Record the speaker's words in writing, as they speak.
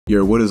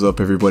Yo, what is up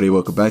everybody,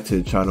 welcome back to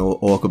the channel,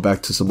 or welcome back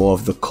to some more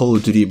of the Call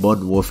of Duty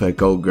Modern Warfare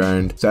Gold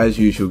grind. So as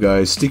usual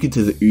guys, sticking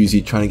to the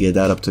UZI, trying to get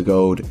that up to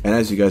gold, and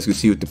as you guys can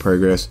see with the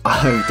progress, I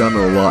have done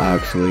a lot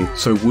actually.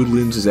 So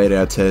Woodlands is 8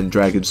 out of 10,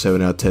 Dragon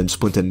 7 out of 10,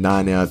 Splinter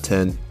 9 out of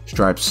 10,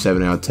 Stripes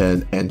 7 out of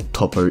 10, and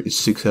Topo is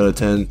 6 out of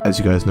 10. As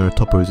you guys know,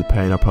 Topo is a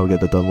pain. I'll probably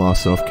get that done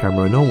last off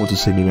camera. No one wants to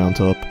see me mount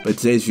up. But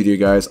today's video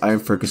guys, I am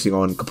focusing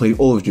on completing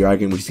all of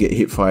Dragon, which is to get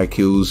Hipfire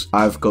kills.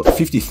 I've got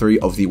 53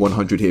 of the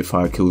 100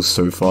 Hipfire kills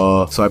so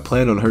far, so I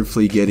plan on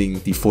hopefully getting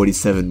the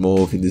 47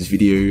 more in this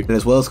video. And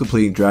as well as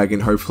completing Dragon,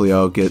 hopefully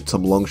I'll get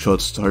some long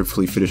shots to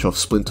hopefully finish off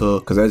Splinter,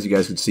 because as you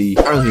guys can see,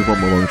 I only have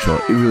one more long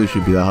shot. It really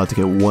shouldn't be that hard to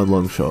get one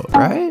long shot,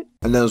 right?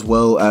 And as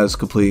well as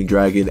completing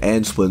Dragon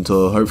and Splinter,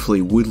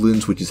 hopefully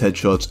Woodlands, which is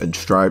headshots, and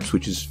Stripes,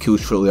 which is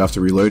kills shortly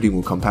after reloading,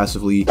 will come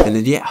passively. And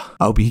then yeah,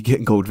 I'll be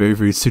getting gold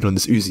very soon on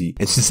this UZI.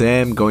 And since I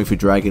am going for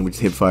Dragon,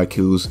 which is Hipfire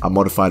kills, I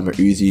modified my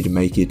UZI to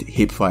make it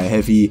Hipfire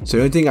heavy. So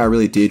the only thing I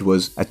really did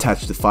was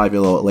attach the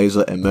 5mm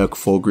laser and Merc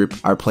foregrip.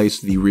 I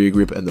replaced the rear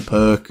grip and the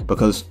perk,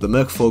 because the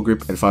Merc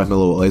foregrip and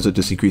 5mm laser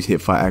just increase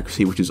hipfire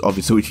accuracy, which is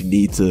obviously what you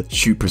need to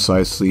shoot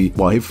precisely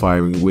while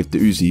hipfiring with the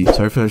UZI. So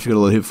hopefully I should get a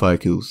lot of hipfire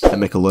kills and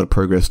make a lot of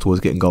progress towards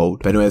getting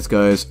gold. But anyways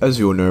guys, as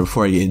you all know,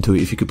 before I get into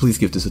it, if you could please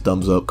give this a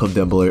thumbs up, comment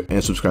down below,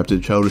 and subscribe to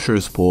the channel to show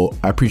support.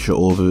 I appreciate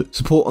all of it.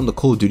 Support on the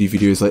Call of Duty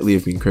videos lately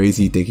have been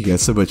crazy. Thank you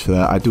guys so much for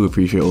that. I do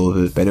appreciate all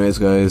of it. But anyways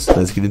guys,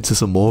 let's get into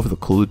some more of the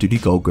Call of Duty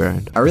gold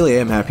grind. I really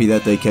am happy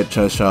that they kept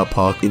Cheshire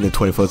Park in the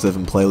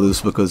 24/7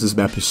 playlist, because this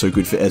map is so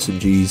good for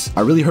SMGs.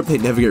 I really hope they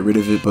never get rid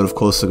of it, but of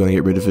course they're gonna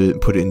get rid of it and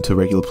put it into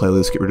regular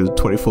playlist, get rid of the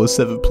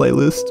 24/7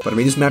 playlist. But I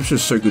mean, this map's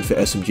just so good for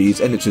SMGs,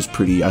 and it's just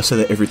pretty. I say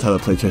that every time I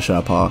play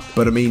Cheshire Park.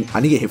 But I mean, I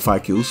need to get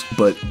Hipfire kills,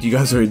 but you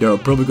guys already know I'm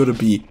probably gonna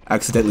be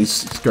accidentally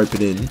scoping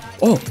in.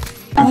 Oh,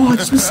 I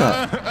just missed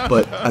that.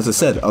 But as I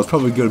said, I was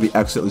probably going to be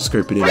accidentally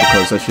scoping in,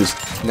 because that's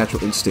just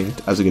natural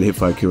instinct as I get a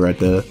Hipfire kill right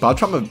there. But I'll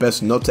try my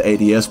best not to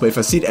ADS, but if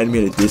I see an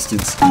enemy at a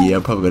distance, yeah,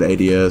 I'm probably going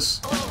to ADS.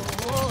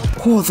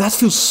 Oh, that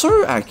feels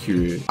so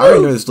accurate. I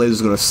already know this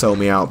laser's going to sell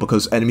me out,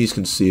 because enemies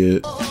can see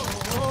it.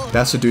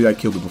 That's the dude that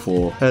killed me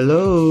before.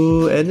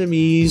 Hello,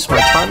 enemies. My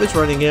time is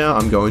running out.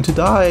 I'm going to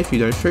die if you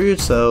don't show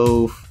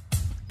yourself.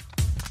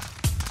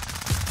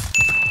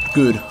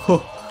 Good.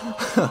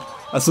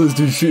 I saw this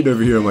dude shooting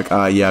over here. I'm like,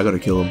 yeah, I gotta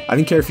kill him. I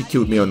didn't care if he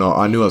killed me or not.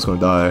 I knew I was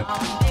gonna die.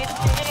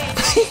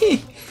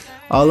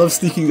 I love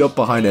sneaking up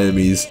behind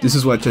enemies. This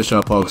is why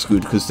Cheshire Park's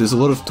good, because there's a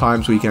lot of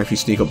times where you can actually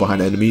sneak up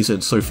behind enemies, and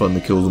it's so fun to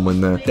kill them when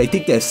they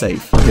think they're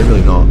safe. They're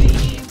really not.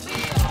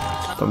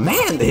 But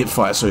man, the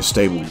Hipfire is so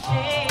stable.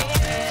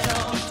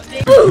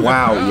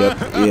 Wow, yep,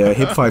 yeah,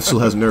 Hipfire still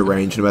has no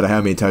range no matter how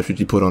many attachments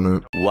you put on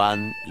it.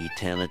 One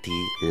eternity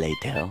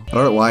later. I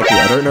don't like it,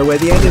 I don't know where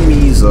the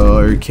enemies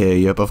are. Okay,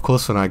 yep, of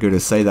course when I go to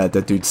say that,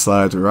 that dude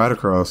slides right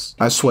across.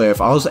 I swear,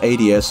 if I was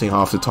ADSing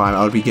half the time,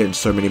 I would be getting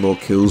so many more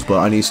kills, but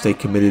I need to stay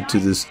committed to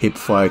this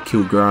Hipfire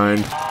kill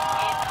grind.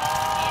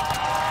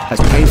 As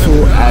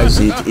painful as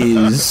it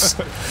is.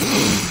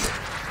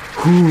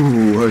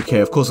 Whew, okay,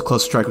 of course a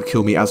cluster strike would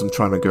kill me as I'm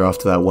trying to go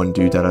after that one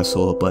dude that I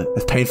saw, but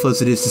as painful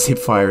as it is to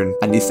Hipfire, and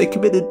I need to stay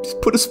committed, just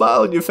put a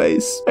smile on your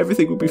face,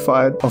 everything will be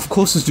fine. Of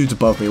course this dude's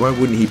above me, why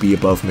wouldn't he be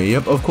above me?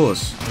 Yep, of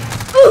course.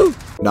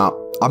 Nah,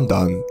 I'm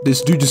done.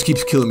 This dude just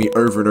keeps killing me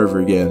over and over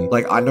again.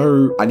 Like, I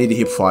know I need to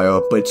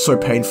Hipfire, but it's so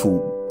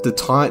painful.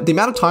 The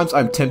amount of times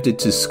I'm tempted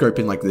to scope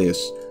in like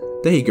this.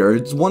 There you go,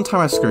 it's one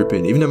time I scope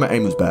in, even though my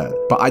aim was bad.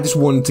 But I just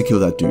wanted to kill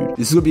that dude.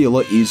 This is gonna be a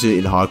lot easier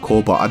in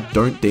hardcore, but I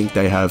don't think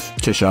they have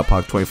Cheshire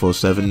Park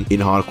 24/7 in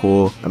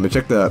hardcore. I'm gonna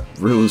check that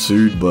real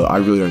soon, but I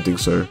really don't think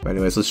so. But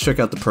anyways, let's check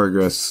out the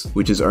progress,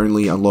 which is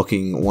only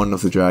unlocking one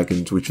of the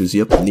dragons, which is,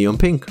 yep, neon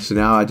pink. So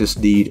now I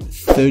just need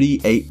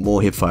 38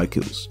 more Hipfire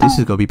kills. This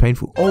is gonna be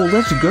painful. Oh,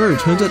 let's go.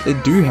 Turns out they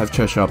do have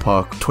Cheshire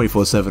Park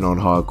 24/7 on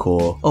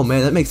hardcore. Oh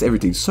man, that makes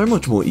everything so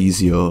much more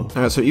easier.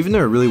 Alright, so even though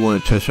I really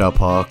wanted Cheshire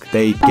Park,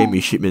 they gave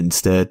me shipment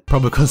instead,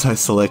 probably because I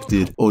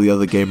selected all the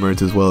other game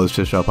modes as well as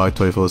Cheshire Park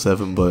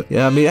 24/7. But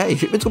yeah, I mean, hey,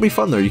 shipment's gonna be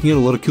fun though. You can get a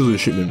lot of kills in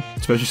shipment,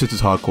 especially since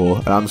it's hardcore,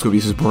 and I'm just gonna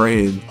be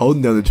spraying,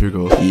 holding down the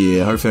trigger.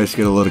 Yeah, hopefully I should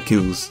get a lot of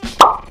kills.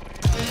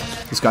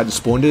 This guy just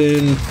spawned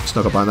in,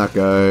 snuck up behind that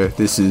guy.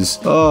 This is,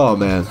 oh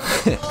man.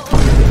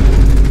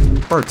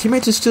 Bro,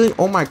 teammates are stealing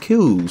all my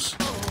kills.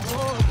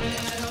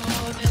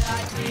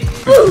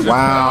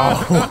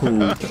 Wow.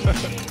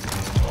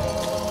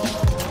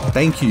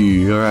 Thank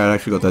you. Alright, I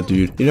actually got that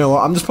dude. You know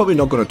what? I'm just probably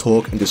not going to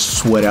talk and just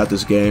sweat out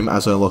this game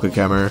as I unlock a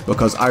camo,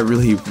 because I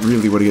really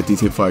want to get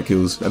these Hipfire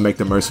kills and make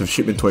the most of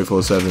shipment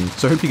 24/7.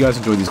 So I hope you guys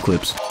enjoy these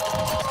clips.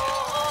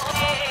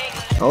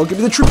 Oh, give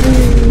me the triple!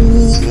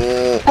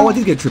 Oh, I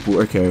did get triple.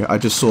 Okay, I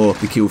just saw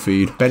the kill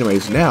feed. But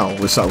anyways, now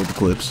let's start with the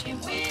clips.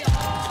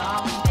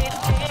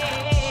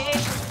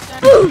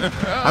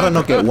 I did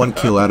not get one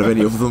kill out of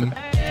any of them.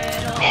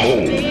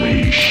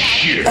 Holy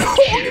shit! Oh,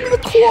 give me the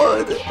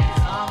quad!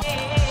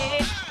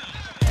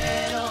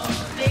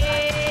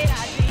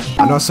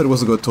 I know I said I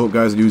wasn't going to talk,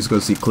 guys, and you was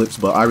going to see clips,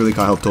 but I really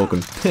can't help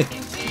talking.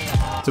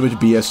 So much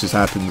BS just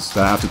happens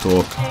that I have to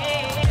talk.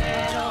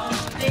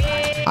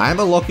 I am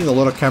unlocking a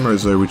lot of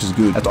cameras though, which is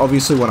good. That's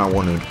obviously what I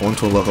wanted. I want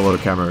to unlock a lot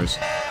of cameras.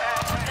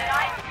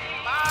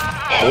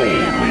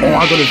 Oh,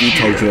 I got a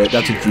VTOL jet.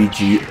 That's a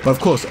GG. But of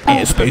course,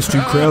 airspace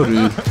too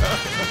crowded.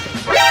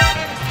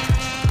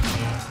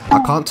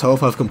 I can't tell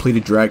if I've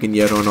completed Dragon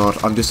yet or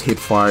not. I'm just hip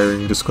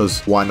firing just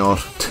because why not?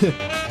 Kill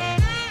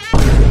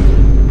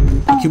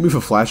me for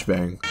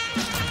flashbang.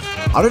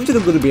 I don't think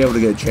I'm going to be able to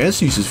get a chance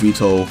to use this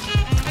VTOL.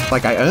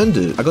 Like, I earned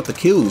it. I got the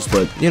kills,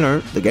 but, you know,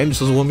 the game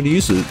just doesn't want me to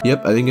use it.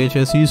 Yep, I didn't get a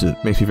chance to use it.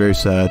 Makes me very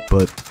sad,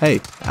 but hey,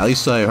 at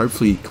least I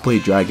hopefully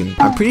completed Dragon.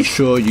 I'm pretty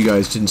sure you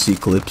guys didn't see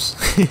clips.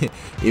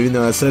 Even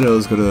though I said I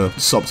was gonna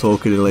stop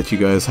talking and let you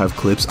guys have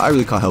clips, I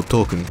really can't help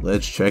talking.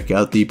 Let's check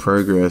out the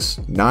progress.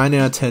 9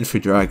 out of 10 for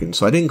Dragon,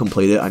 so I didn't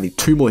complete it. I need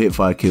 2 more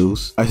Hipfire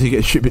kills. I should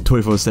get shipment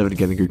 24/7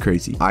 again and go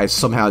crazy. I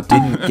somehow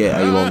didn't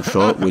get a long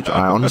shot, which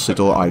I honestly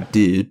thought I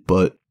did,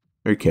 but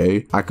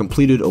okay, I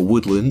completed a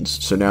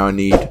Woodlands, so now I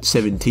need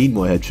 17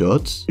 more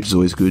headshots, which is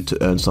always good to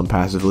earn some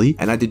passively.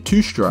 And I did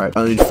 2 stripes.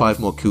 I need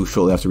 5 more kills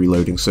shortly after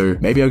reloading, so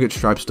maybe I'll get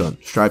stripes done.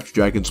 Stripes,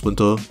 Dragon,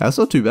 Splinter. That's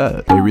not too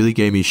bad. They really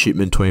gave me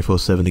shipment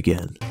 24/7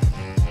 again.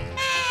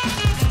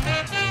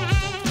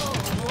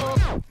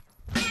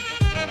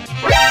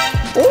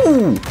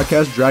 Oh, okay,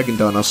 that's Dragon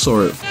done. I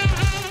saw it.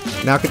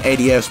 Now I can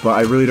ADS, but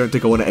I really don't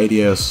think I want to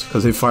ADS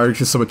because Hipfire is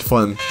just so much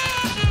fun.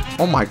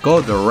 Oh my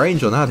god, the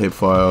range on that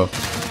Hipfire.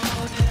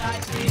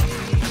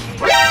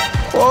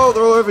 Oh,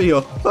 they're all over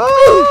here.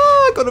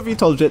 I got a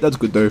VTOL jet. That's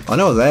good though. I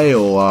know where they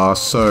all are,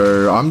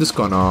 so I'm just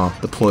gonna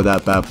deploy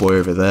that bad boy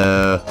over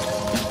there.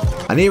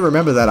 I need to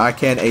remember that I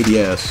can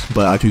ADS,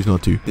 but I choose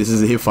not to. This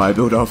is a Hipfire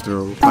build after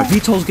all. My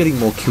VTOL's getting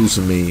more kills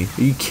than me.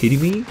 Are you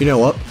kidding me? You know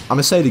what? I'm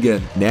gonna say it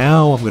again.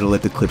 Now I'm gonna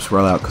let the clips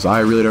roll out because I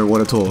really don't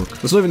want to talk.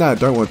 It's not even that I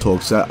don't want to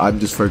talk, so I'm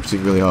just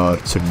focusing really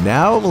hard. So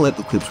now I'm gonna let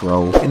the clips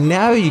roll, and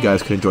now you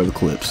guys can enjoy the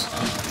clips.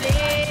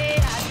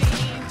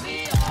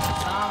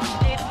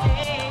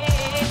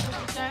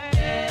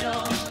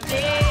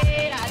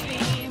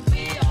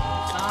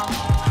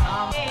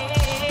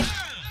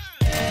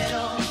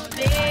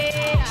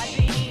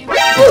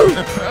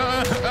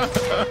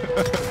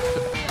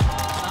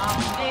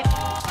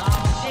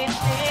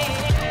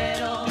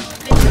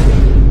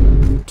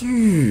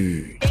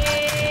 Dude.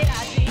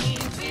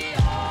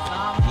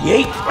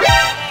 Yeet.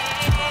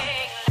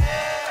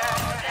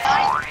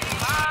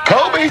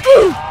 Kobe.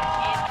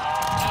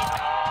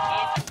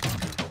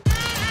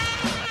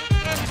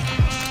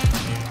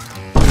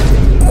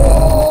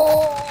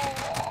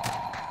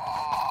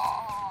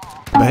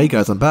 But hey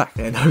guys, I'm back,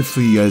 and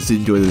hopefully you guys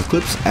did enjoy those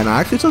clips, and I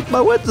actually took my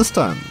word this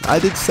time. I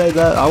did say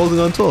that I wasn't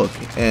going to talk,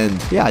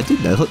 and yeah, I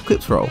did. I let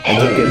clips roll, and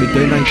didn't get me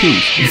 39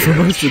 kills. For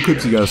most of the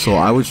clips you guys saw,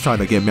 I was trying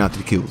to get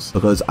mounted kills,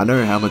 because I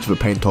know how much of a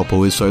pain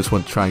Topo is, so I just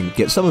want to try and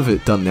get some of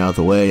it done out of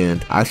the way,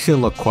 and I actually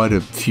unlocked quite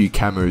a few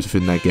cameras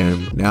within that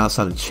game. Now it's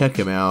time to check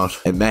them out,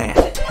 and man,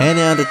 10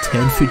 out of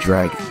 10 for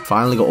Dragon.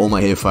 Finally got all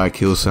my Hipfire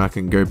kills, so I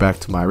can go back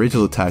to my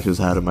original attachments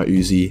I had on my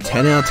UZI.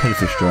 10 out of 10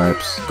 for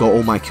Stripes. Got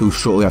all my kills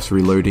shortly after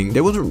reloading.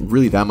 There wasn't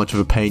really that much of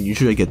a pain.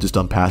 Usually I get this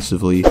done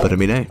passively, but I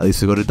mean, hey, at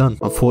least I got it done.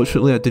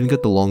 Unfortunately, I didn't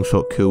get the long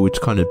shot kill, which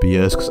kind of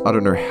BS, because I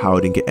don't know how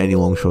I didn't get any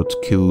long shots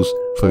kills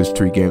for those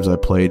 3 games I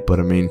played, but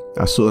I mean,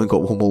 I still only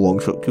got 1 more long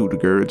shot kill to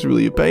go. It's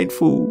really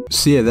painful.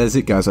 So yeah, that's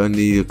it guys. I only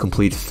need to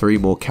complete 3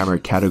 more camera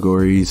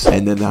categories,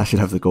 and then I should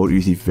have the gold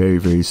UZI very,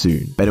 very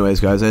soon. But anyways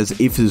guys, that's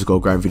it for this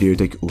gold grind video.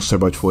 Thank you all so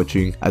much for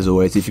watching. As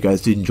always, if you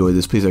guys did enjoy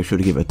this, please make sure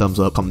to give it a thumbs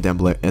up, comment down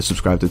below, and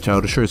subscribe to the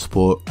channel to show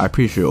support. I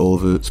appreciate all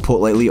of it.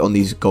 Support lately on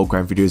these gold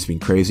grind videos has been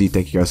crazy.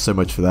 Thank you guys so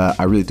much for that.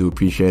 I really do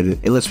appreciate it.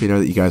 It lets me know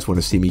that you guys want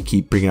to see me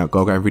keep bringing out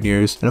gold grind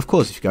videos, and of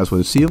course, if you guys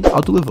want to see them,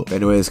 I'll deliver. But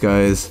anyways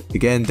guys,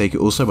 again, thank you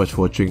all so much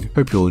for watching.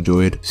 Hope you all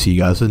enjoyed. See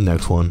you guys in the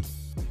next one.